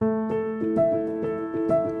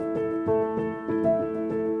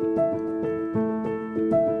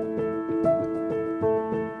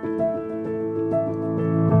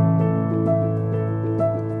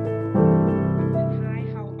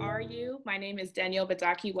is Danielle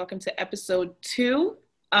Badaki. Welcome to episode 2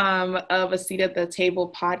 of A Seat at the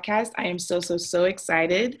Table podcast. I am so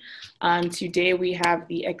excited. Today we have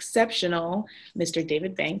the exceptional Mr.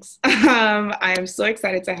 David Banks. I am so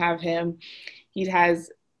excited to have him. He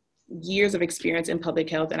has years of experience in public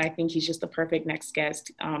health, and I think he's just the perfect next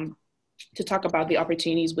guest to talk about the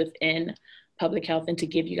opportunities within public health and to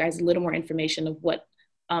give you guys a little more information of what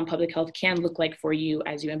public health can look like for you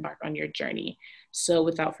as you embark on your journey. So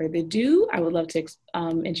without further ado, I would love to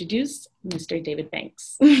introduce Mr. David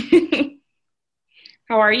Banks.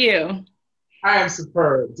 How are you? I am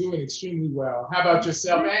superb, doing extremely well. How about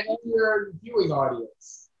yourself and your viewing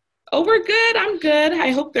audience? Oh, we're good. I'm good.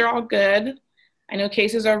 I hope they're all good. I know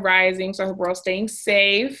cases are rising, so I hope we're all staying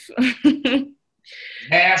safe.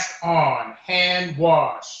 Mask on, hand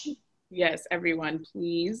wash. Yes, everyone,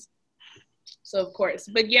 please. So of course,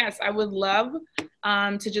 but yes, I would love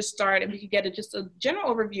to just start, and we could get just a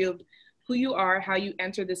general overview of who you are, how you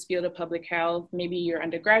entered this field of public health, maybe your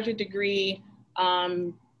undergraduate degree.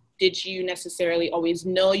 Did you necessarily always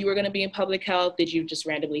know you were going to be in public health? Did you just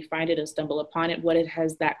randomly find it and stumble upon it? What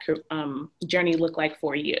has that journey look like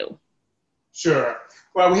for you? Sure.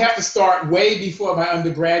 Well, we have to start way before my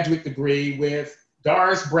undergraduate degree with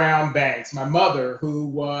Doris Brown Banks, my mother, who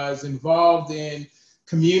was involved in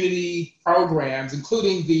community programs,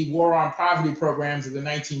 including the War on Poverty programs of the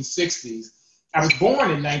 1960s. I was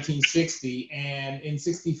born in 1960, and in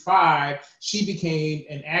 65, she became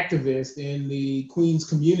an activist in the Queens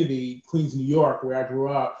community, Queens, New York, where I grew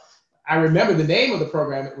up. I remember the name of the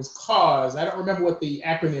program. It was CAUSE. I don't remember what the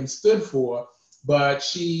acronym stood for, but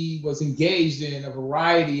she was engaged in a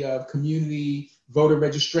variety of community voter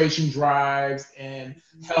registration drives and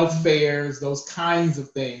health fairs, those kinds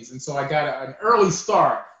of things. And so I got an early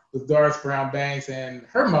start with Doris Brown Banks and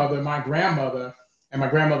her mother, my grandmother, and my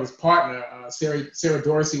grandmother's partner. Sarah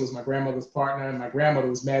Dorsey was my grandmother's partner, and my grandmother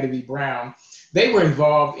was Maddie V. Brown. They were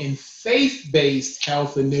involved in faith-based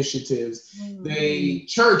health initiatives. The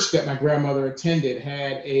church that my grandmother attended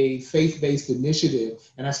had a faith-based initiative,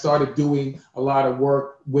 and I started doing a lot of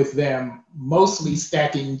work with them, mostly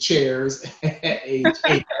stacking chairs at age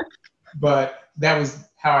 8. But that was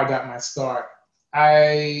how I got my start.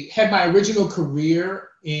 I had my original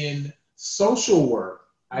career in social work.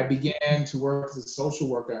 I began to work as a social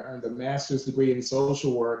worker. I earned a master's degree in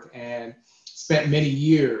social work and spent many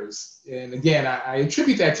years. And again, I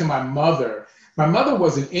attribute that to my mother. My mother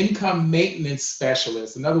was an income maintenance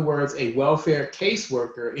specialist, in other words, a welfare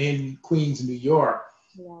caseworker in Queens, New York.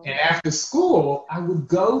 Wow. And after school, I would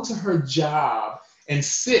go to her job and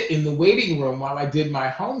sit in the waiting room while I did my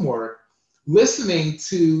homework, listening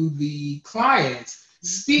to the clients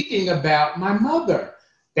speaking about my mother.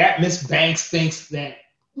 That Miss Banks thinks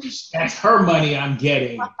that's her money I'm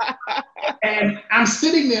getting. And I'm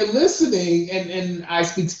sitting there listening, and I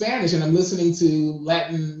speak Spanish, and I'm listening to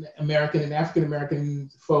Latin American and African American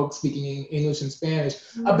folks speaking English and Spanish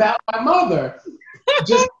about my mother,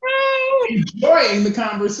 just enjoying the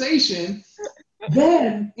conversation.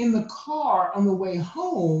 Then in the car on the way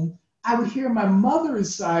home, I would hear my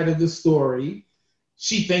mother's side of the story.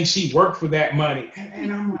 She thinks she worked for that money.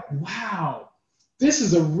 And I'm like, wow, this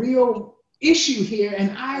is a real issue here,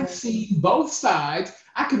 and I've seen both sides.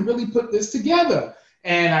 I could really put this together.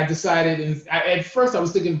 And I decided, at first I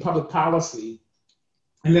was thinking public policy,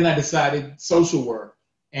 and then I decided social work.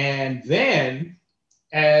 And then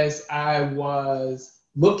as I was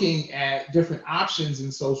looking at different options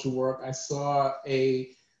in social work, I saw a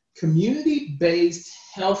community-based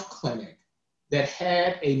health clinic that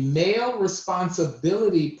had a male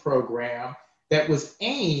responsibility program that was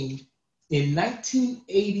aimed in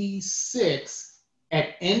 1986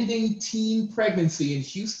 at ending teen pregnancy in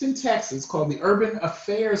Houston, Texas, called the Urban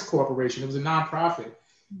Affairs Corporation. It was a nonprofit.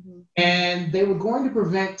 Mm-hmm. And they were going to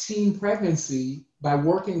prevent teen pregnancy by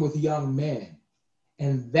working with young men.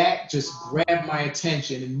 And that just grabbed my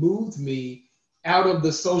attention and moved me out of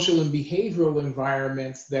the social and behavioral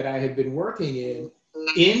environments that I had been working in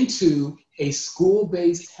into a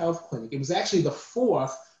school-based health clinic. It was actually the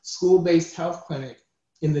 4th school-based health clinic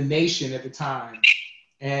in the nation at the time.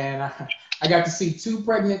 And I got to see 2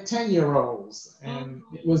 pregnant 10-year-olds. And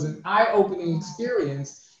it was an eye-opening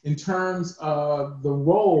experience in terms of the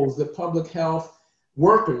roles that public health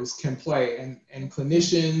workers can play, and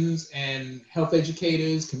clinicians and health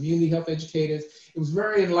educators, community health educators. It was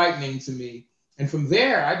very enlightening to me. And from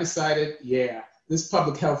there, I decided, yeah, this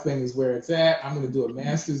public health thing is where it's at. I'm going to do a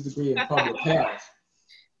master's degree in public health.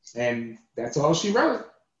 And that's all she wrote.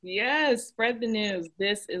 Yes, spread the news.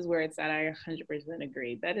 This is where it's at. I 100%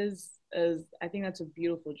 agree. That is, I think that's a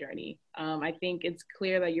beautiful journey. I think it's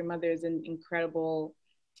clear that your mother is an incredible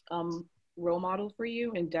role model for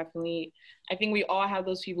you. And definitely, I think we all have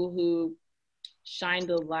those people who shine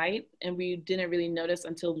the light and we didn't really notice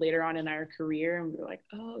until later on in our career. And we were like,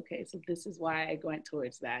 oh, okay, so this is why I went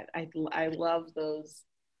towards that. I love those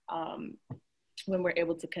when we're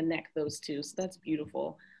able to connect those two. So that's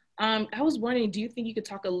beautiful. I was wondering, do you think you could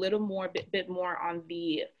talk a little more, bit more on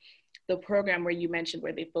the program where you mentioned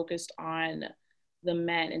where they focused on the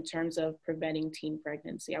men in terms of preventing teen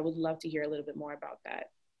pregnancy? I would love to hear a little bit more about that.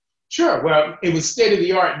 Sure. Well, it was state of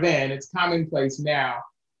the art then. It's commonplace now.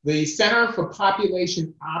 The Center for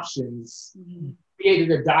Population Options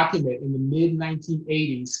created a document in the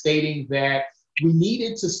mid-1980s stating that we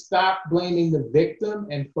needed to stop blaming the victim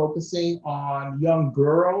and focusing on young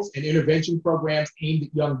girls and intervention programs aimed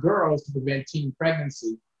at young girls to prevent teen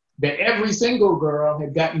pregnancy. That every single girl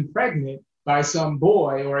had gotten pregnant by some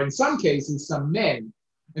boy, or in some cases, some men.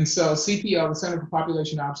 And so CPO, the Center for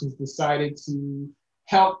Population Options, decided to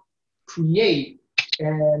help create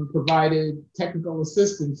and provided technical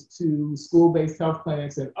assistance to school-based health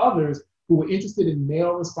clinics and others who were interested in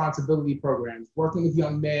male responsibility programs, working with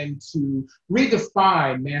young men to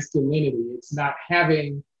redefine masculinity. It's not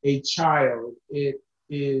having a child, it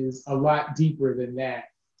is a lot deeper than that.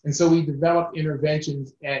 And so we developed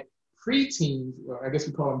interventions at preteens, or I guess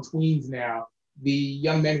we call them tweens now. The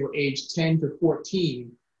young men were aged 10 to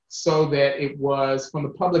 14, so that it was from the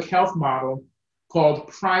public health model called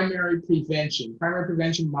primary prevention. Primary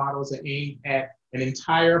prevention models are aimed at an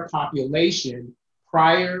entire population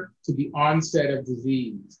prior to the onset of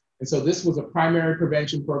disease. And so this was a primary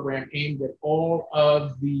prevention program aimed at all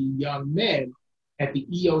of the young men at the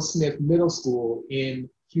E.O. Smith Middle School in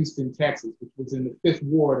Houston, Texas, which was in the 5th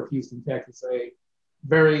Ward of Houston, Texas, a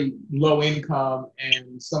very low income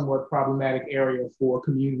and somewhat problematic area for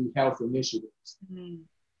community health initiatives.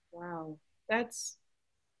 Wow, that's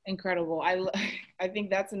incredible. I think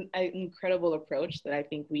that's an incredible approach that I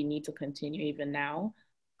think we need to continue even now.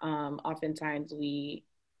 Oftentimes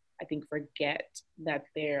I think forget that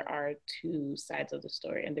there are two sides of the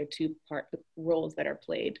story and there are two roles that are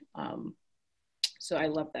played. So I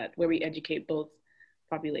love that, where we educate both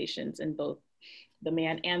populations and both the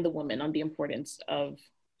man and the woman on the importance of,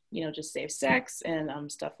 just safe sex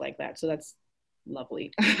and stuff like that. So that's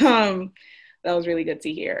lovely. That was really good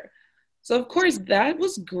to hear. So of course, that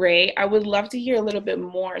was great. I would love to hear a little bit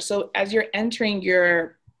more. So as you're entering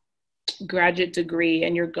your graduate degree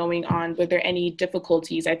and you're going on, were there any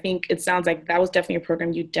difficulties? I think it sounds like that was definitely a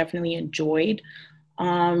program you definitely enjoyed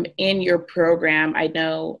in your program. I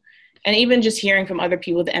know, and even just hearing from other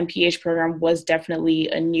people, the MPH program was definitely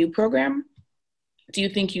a new program. Do you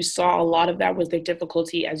think you saw a lot of that? Was there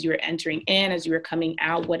difficulty as you were entering in, as you were coming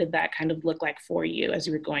out? What did that kind of look like for you as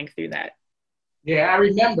you were going through that? Yeah, I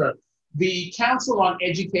remember the Council on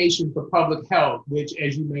Education for Public Health, which,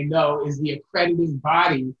 as you may know, is the accrediting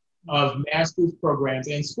body of master's programs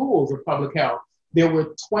and schools of public health. There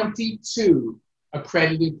were 22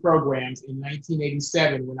 accredited programs in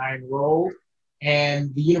 1987 when I enrolled,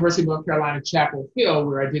 and the University of North Carolina, Chapel Hill,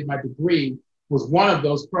 where I did my degree, was one of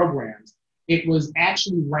those programs. It was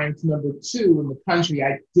actually ranked number 2 in the country.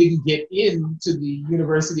 I didn't get into the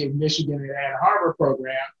University of Michigan and Ann Arbor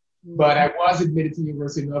program, but I was admitted to the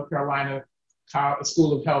University of North Carolina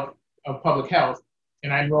School of Health, of Public Health,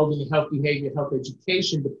 and I enrolled in the Health Behavior Health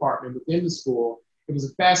Education department within the school. It was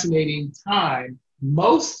a fascinating time.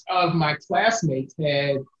 Most of my classmates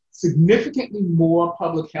had significantly more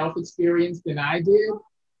public health experience than I did.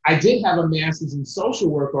 I did have a master's in social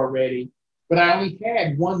work already, but I only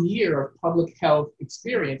had 1 year of public health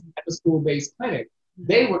experience at the school-based clinic.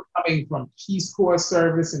 They were coming from Peace Corps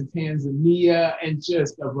service in Tanzania and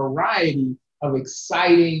just a variety of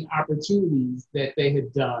exciting opportunities that they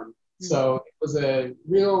had done. So it was a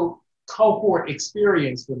real cohort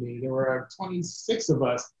experience for me. There were 26 of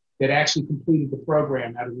us that actually completed the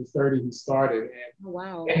program out of the 30 who started.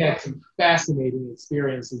 And they had some fascinating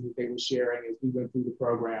experiences that they were sharing as we went through the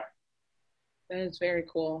program. That is very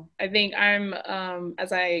cool. I think I'm,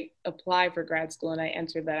 as I apply for grad school and I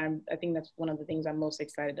enter that, I think that's one of the things I'm most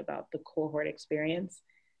excited about, the cohort experience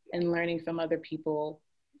and learning from other people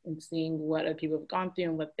and seeing what other people have gone through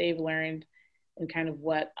and what they've learned and kind of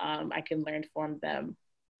what I can learn from them.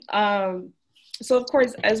 So of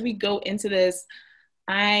course, as we go into this,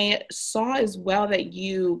 I saw as well that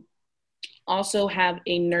you also have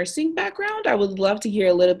a nursing background. I would love to hear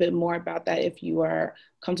a little bit more about that if you are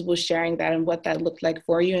comfortable sharing that and what that looked like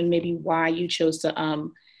for you and maybe why you chose to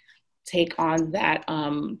take on that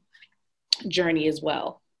journey as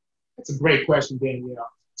well. That's a great question, Danielle.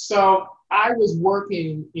 So I was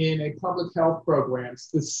working in a public health program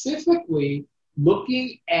specifically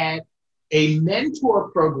looking at a mentor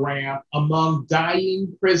program among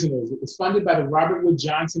dying prisoners. It was funded by the Robert Wood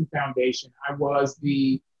Johnson Foundation. I was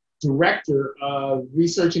the director of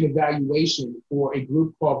research and evaluation for a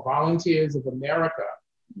group called Volunteers of America.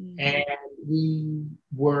 Mm-hmm. And we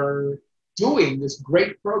were doing this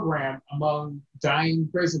great program among dying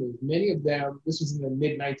prisoners. Many of them, this was in the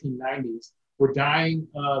mid-1990s, were dying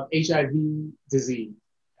of HIV disease.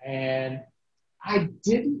 And I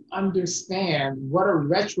didn't understand what a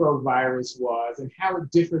retrovirus was and how it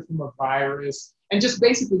differed from a virus, and just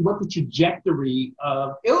basically what the trajectory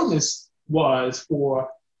of illness was for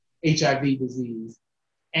HIV disease.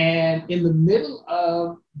 And in the middle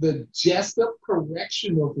of the Jessup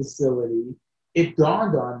Correctional Facility, it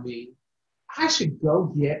dawned on me, I should go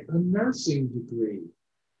get a nursing degree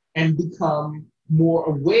and become more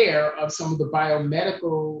aware of some of the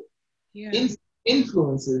biomedical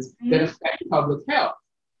influences that affect public health.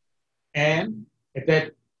 And at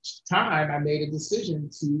that time, I made a decision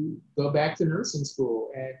to go back to nursing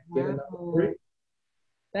school and get another degree.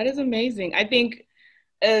 That is amazing. I think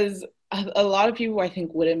as a lot of people, I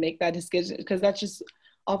think, wouldn't make that decision because that's just,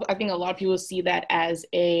 I think a lot of people see that as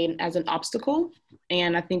an obstacle.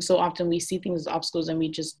 And I think so often we see things as obstacles and we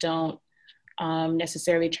just don't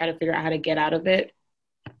necessarily try to figure out how to get out of it.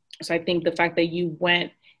 So I think the fact that you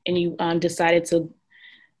went and you decided to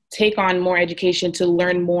take on more education to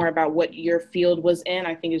learn more about what your field was in,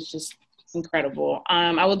 I think is just incredible.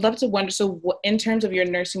 I would love to wonder, so in terms of your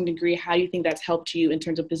nursing degree, how do you think that's helped you in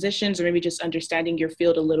terms of positions or maybe just understanding your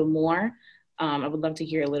field a little more? I would love to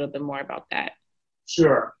hear a little bit more about that.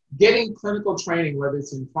 Sure. Getting clinical training, whether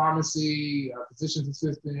it's in pharmacy, a physician's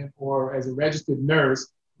assistant, or as a registered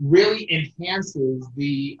nurse, really enhances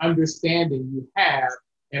the understanding you have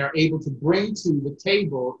and are able to bring to the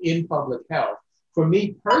table in public health. For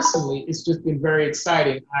me personally, it's just been very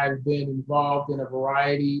exciting. I've been involved in a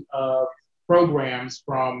variety of programs,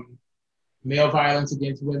 from male violence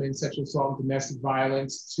against women, sexual assault and domestic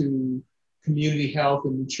violence, to community health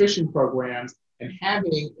and nutrition programs, and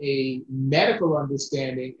having a medical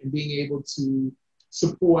understanding and being able to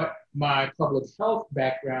support my public health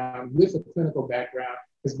background with a clinical background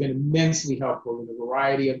has been immensely helpful in a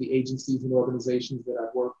variety of the agencies and organizations that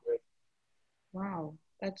I've worked with. Wow,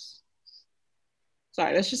 that's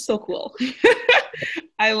just so cool.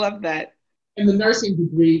 I love that. And the nursing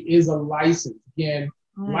degree is a license. Again,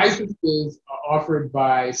 licenses are offered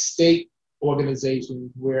by state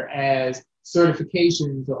organizations, whereas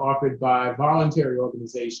certifications are offered by voluntary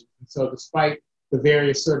organizations. And so despite the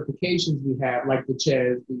various certifications we have, like the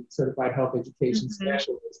CHES, the Certified Health Education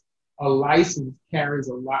Specialist, a license carries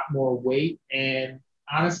a lot more weight, and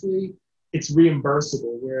honestly, it's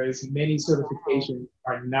reimbursable, whereas many certifications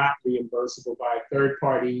are not reimbursable by third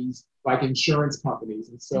parties like insurance companies.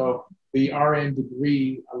 And so the RN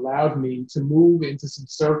degree allowed me to move into some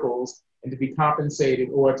circles and to be compensated,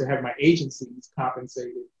 or to have my agencies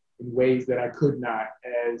compensated in ways that I could not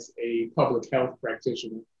as a public health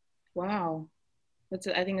practitioner. Wow.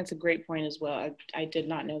 I think that's a great point as well. I did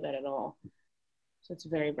not know that at all. So it's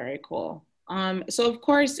very, very cool. So of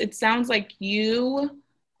course, it sounds like you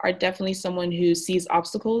are definitely someone who sees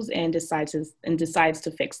obstacles and decides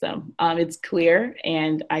to fix them. It's clear,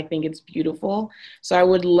 and I think it's beautiful. So I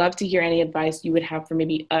would love to hear any advice you would have for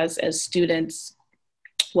maybe us as students.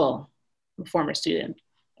 Well, I'm a former student,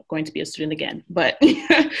 I'm going to be a student again, but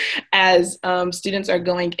as students are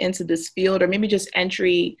going into this field, or maybe just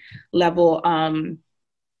entry level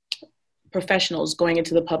professionals going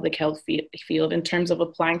into the public health field in terms of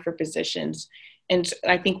applying for positions. And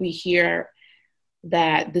I think we hear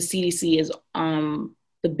that the CDC is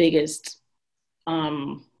the biggest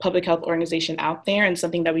public health organization out there, and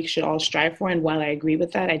something that we should all strive for. And while I agree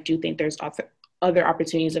with that, I do think there's other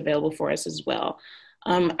opportunities available for us as well.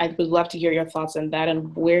 I would love to hear your thoughts on that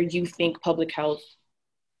and where you think public health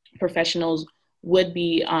professionals would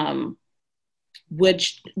be,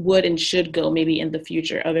 would and should go maybe in the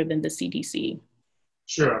future other than the CDC.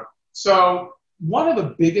 Sure. So one of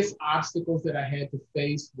the biggest obstacles that I had to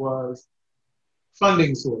face was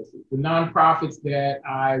funding sources. The nonprofits that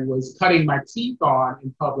I was cutting my teeth on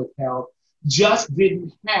in public health just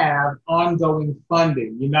didn't have ongoing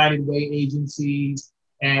funding. United Way agencies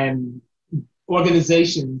and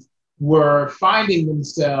organizations were finding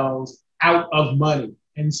themselves out of money.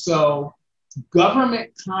 And so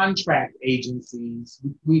government contract agencies,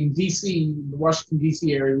 we in DC, the Washington,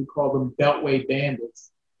 DC area, we call them Beltway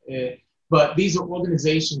bandits. But these are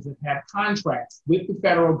organizations that have contracts with the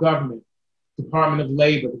federal government, Department of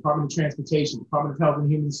Labor, Department of Transportation, Department of Health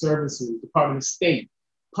and Human Services, Department of State.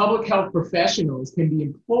 Public health professionals can be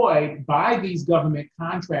employed by these government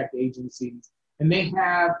contract agencies, and they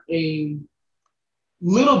have a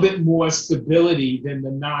little bit more stability than the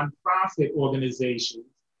nonprofit organizations.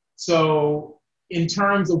 So in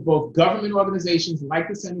terms of both government organizations like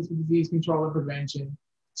the Centers for Disease Control and Prevention,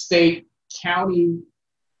 state, county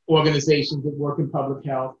organizations that work in public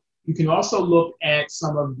health, you can also look at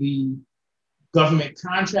some of the government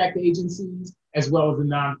contract agencies as well as the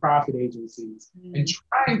nonprofit agencies, and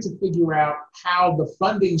trying to figure out how the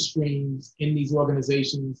funding streams in these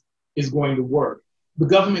organizations is going to work. The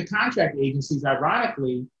government contract agencies,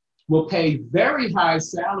 ironically, will pay very high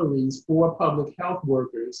salaries for public health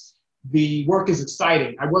workers. The work is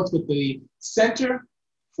exciting. I worked with the Center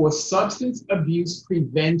for Substance Abuse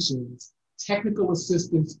Prevention's Technical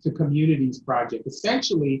Assistance to Communities project.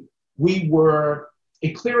 Essentially, we were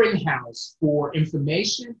a clearinghouse for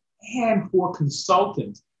information and for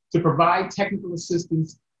consultants to provide technical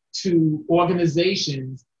assistance to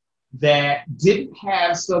organizations that didn't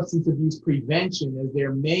have substance abuse prevention as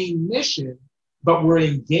their main mission, but were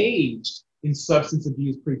engaged in substance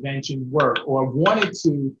abuse prevention work or wanted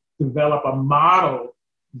to develop a model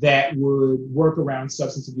that would work around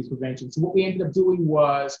substance abuse prevention. So what we ended up doing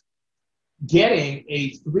was getting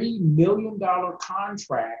a $3 million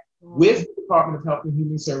contract with the Department of Health and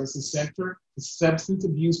Human Services Center for Substance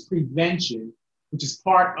Abuse Prevention, which is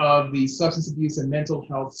part of the Substance Abuse and Mental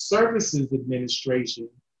Health Services Administration.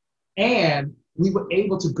 And we were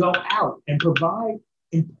able to go out and provide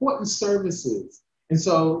important services. And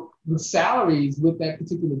so the salaries with that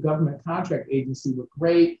particular government contract agency were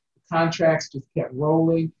great. The contracts just kept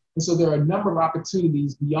rolling. And so there are a number of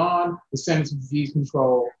opportunities beyond the Centers for Disease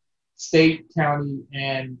Control, state, county,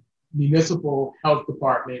 and municipal health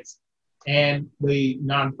departments, and the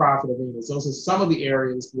nonprofit arenas. Those are some of the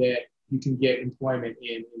areas that you can get employment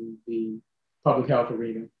in the public health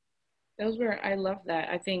arena. I love that.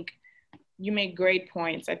 I think you make great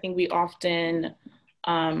points. I think we often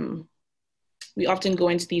go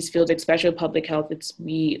into these fields, especially public health.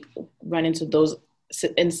 We run into those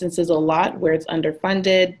instances a lot where it's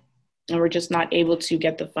underfunded and we're just not able to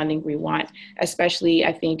get the funding we want. Especially,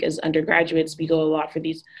 I think, as undergraduates, we go a lot for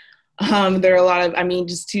these. There are a lot of,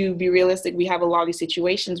 just to be realistic, we have a lot of these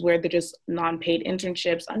situations where they're just unpaid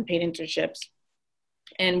internships,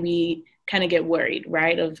 and we kind of get worried,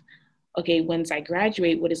 right? Of, okay, once I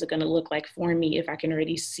graduate, what is it going to look like for me if I can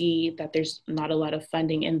already see that there's not a lot of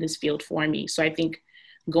funding in this field for me? So I think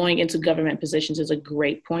going into government positions is a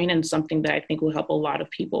great point and something that I think will help a lot of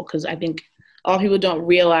people, because I think a lot of people don't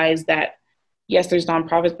realize that, yes, there's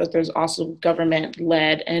nonprofits, but there's also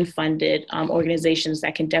government-led and funded organizations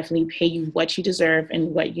that can definitely pay you what you deserve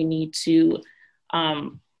and what you need to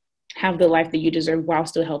have the life that you deserve while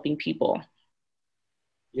still helping people.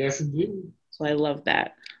 Yes, indeed. So I love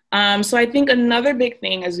that. So I think another big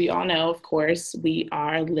thing, as we all know, of course, we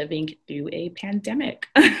are living through a pandemic.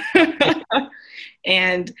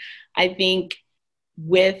 And I think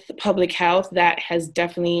with public health, that has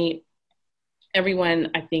definitely,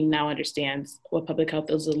 everyone, I think, now understands what public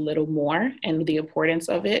health is a little more and the importance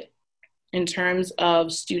of it in terms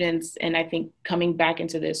of students. And I think coming back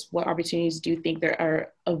into this, what opportunities do you think there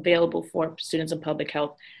are available for students in public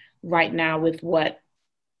health right now with what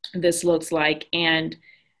this looks like? And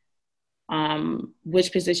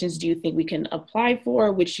which positions do you think we can apply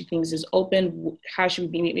for? Which do you think is open? How should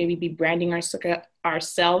we maybe be branding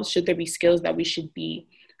ourselves? Should there be skills that we should be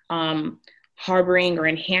harboring or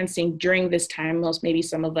enhancing during this time? Maybe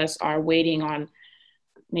some of us are waiting on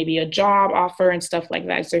maybe a job offer and stuff like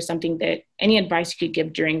that. Is there any advice you could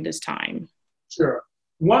give during this time? Sure.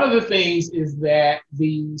 One of the things is that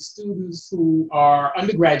the students who are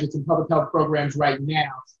undergraduates in public health programs right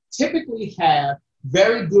now typically have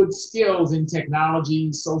very good skills in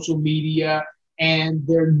technology, social media, and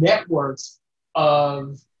their networks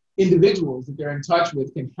of individuals that they're in touch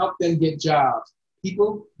with can help them get jobs.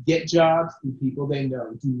 People get jobs through people they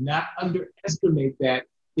know. Do not underestimate that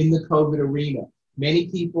in the COVID arena. Many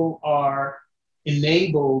people are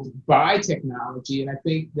enabled by technology, and I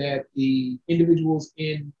think that the individuals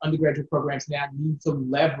in undergraduate programs now need to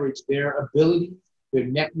leverage their abilities, their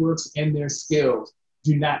networks, and their skills.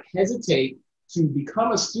 Do not hesitate to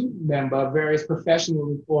become a student member of various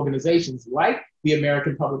professional organizations like the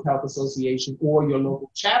American Public Health Association or your local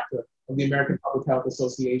chapter of the American Public Health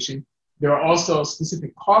Association. There are also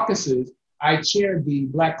specific caucuses. I chaired the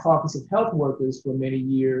Black Caucus of Health Workers for many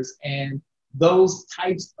years, and those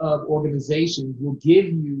types of organizations will give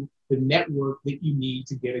you the network that you need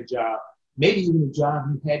to get a job, maybe even a job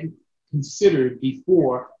you hadn't considered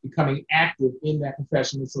before becoming active in that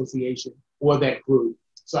professional association or that group.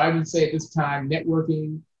 So I would say at this time,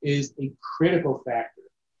 networking is a critical factor.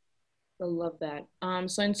 I love that.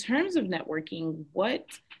 So in terms of networking,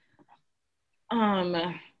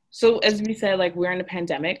 um, so as we said, like we're in a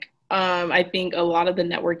pandemic. I think a lot of the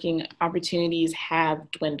networking opportunities have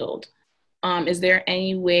dwindled. Is there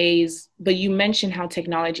any ways, but you mentioned how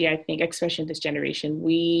technology, I think, especially in this generation,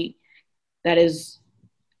 that is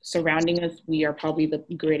surrounding us, we are probably the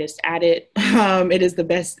greatest at it. It is the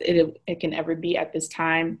best it can ever be at this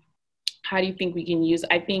time. How do you think we can use,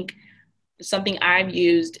 I think something I've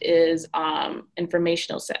used is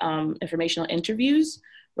informational interviews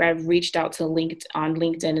where I've reached out to on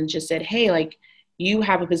LinkedIn and just said, hey, like you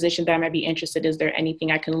have a position that I might be interested. Is there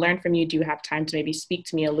anything I can learn from you? Do you have time to maybe speak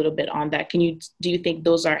to me a little bit on that? Do you think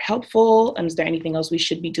those are helpful? And is there anything else we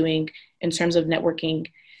should be doing in terms of networking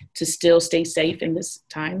to still stay safe in this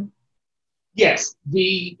time? Yes,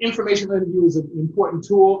 the information interview is an important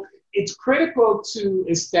tool. It's critical to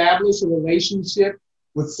establish a relationship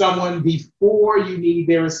with someone before you need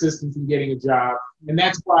their assistance in getting a job. And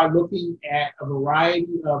that's why looking at a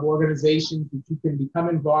variety of organizations that you can become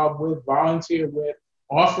involved with, volunteer with,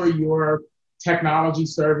 offer your technology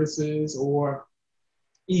services or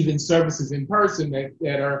even services in person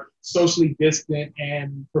that are socially distant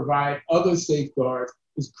and provide other safeguards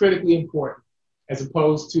is critically important, as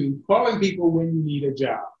opposed to calling people when you need a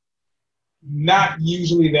job. Not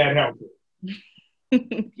usually that helpful.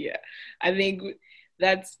 Yeah, I think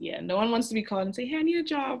no one wants to be called and say, hey, I need a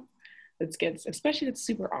job. Especially it's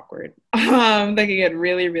super awkward. That can get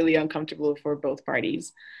really, really uncomfortable for both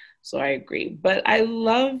parties. So I agree. But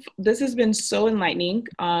this has been so enlightening.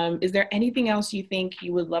 Is there anything else you think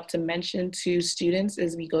you would love to mention to students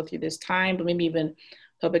as we go through this time, but maybe even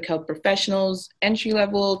public health professionals, entry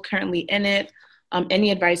level, currently in it? Any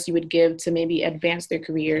advice you would give to maybe advance their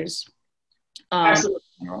careers? Absolutely.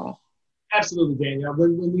 Absolutely, Danielle.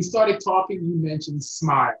 When we started talking, you mentioned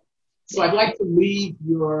S.M.I.L.E. So I'd like to leave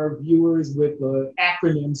your viewers with the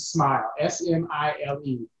acronym S.M.I.L.E,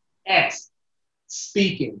 S-M-I-L-E. S,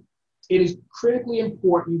 speaking. It is critically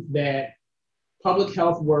important that public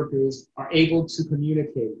health workers are able to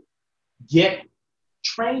communicate, get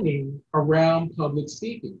training around public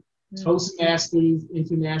speaking. Mm-hmm. Toastmasters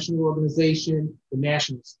International Organization, the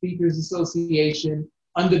National Speakers Association,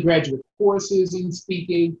 undergraduate courses in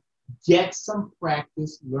speaking. Get some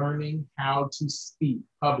practice learning how to speak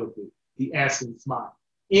publicly, the S in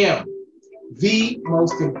S.M.I.L.E. M, the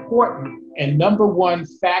most important and number one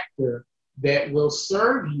factor that will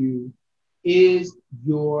serve you is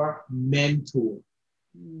your mentor.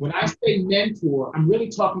 When I say mentor, I'm really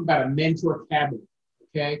talking about a mentor cabinet,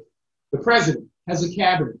 okay? The president has a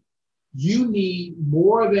cabinet. You need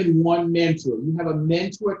more than one mentor. You have a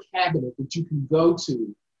mentor cabinet that you can go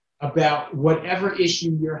to about whatever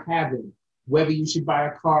issue you're having, whether you should buy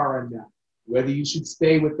a car or not, whether you should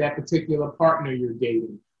stay with that particular partner you're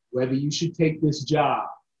dating, whether you should take this job.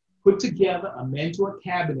 Put together a mentor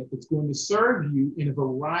cabinet that's going to serve you in a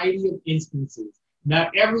variety of instances.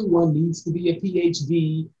 Not everyone needs to be a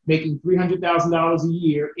PhD making $300,000 a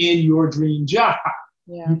year in your dream job.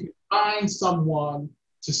 Yeah. You can find someone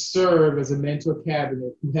to serve as a mentor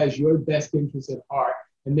cabinet who has your best interests at heart,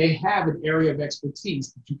 and they have an area of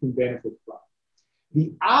expertise that you can benefit from.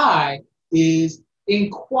 The I is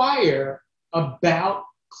inquire about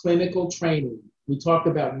clinical training. We talked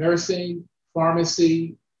about nursing,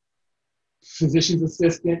 pharmacy, physician's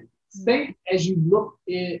assistant. Think as you look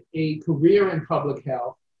at a career in public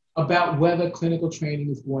health about whether clinical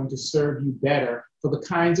training is going to serve you better for the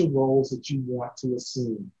kinds of roles that you want to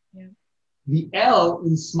assume. Yeah. The L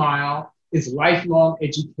in S.M.I.L.E is lifelong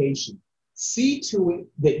education. See to it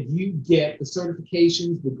that you get the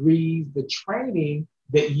certifications, degrees, the training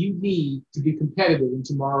that you need to be competitive in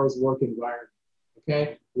tomorrow's work environment,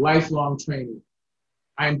 okay? Lifelong training.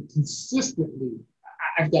 I've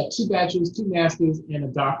got 2 bachelor's, 2 master's, and a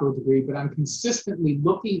doctoral degree, but I'm consistently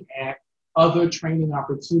looking at other training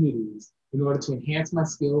opportunities in order to enhance my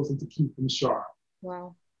skills and to keep them sharp.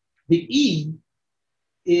 Wow. The E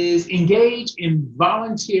is engage in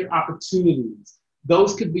volunteer opportunities.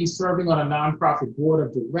 Those could be serving on a nonprofit board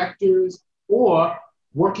of directors or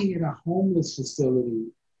working in a homeless facility,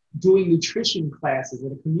 doing nutrition classes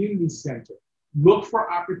at a community center. Look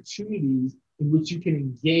for opportunities in which you can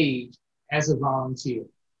engage as a volunteer.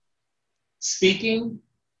 Speaking,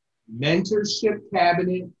 mentorship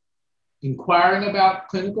cabinet, inquiring about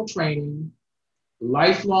clinical training,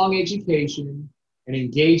 lifelong education, and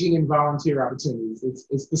engaging in volunteer opportunities.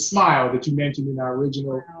 It's the S.M.I.L.E that you mentioned in our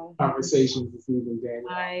original conversations this evening, Daniel.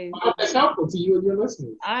 I hope that's helpful to you and your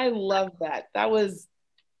listeners. I love that. That was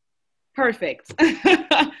perfect.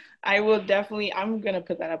 I'm going to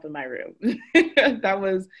put that up in my room. That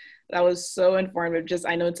That was so informative. Just,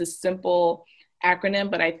 I know it's a simple acronym,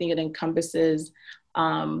 but I think it encompasses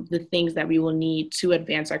the things that we will need to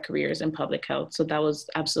advance our careers in public health. So that was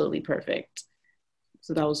absolutely perfect.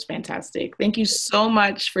 So that was fantastic. Thank you so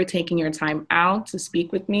much for taking your time out to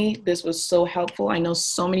speak with me. This was so helpful. I know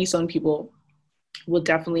so many people will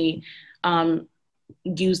definitely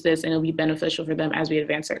use this, and it'll be beneficial for them as we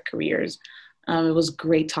advance our careers. It was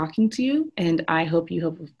great talking to you, and I hope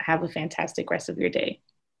you have a fantastic rest of your day.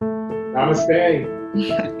 Namaste.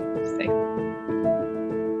 Namaste.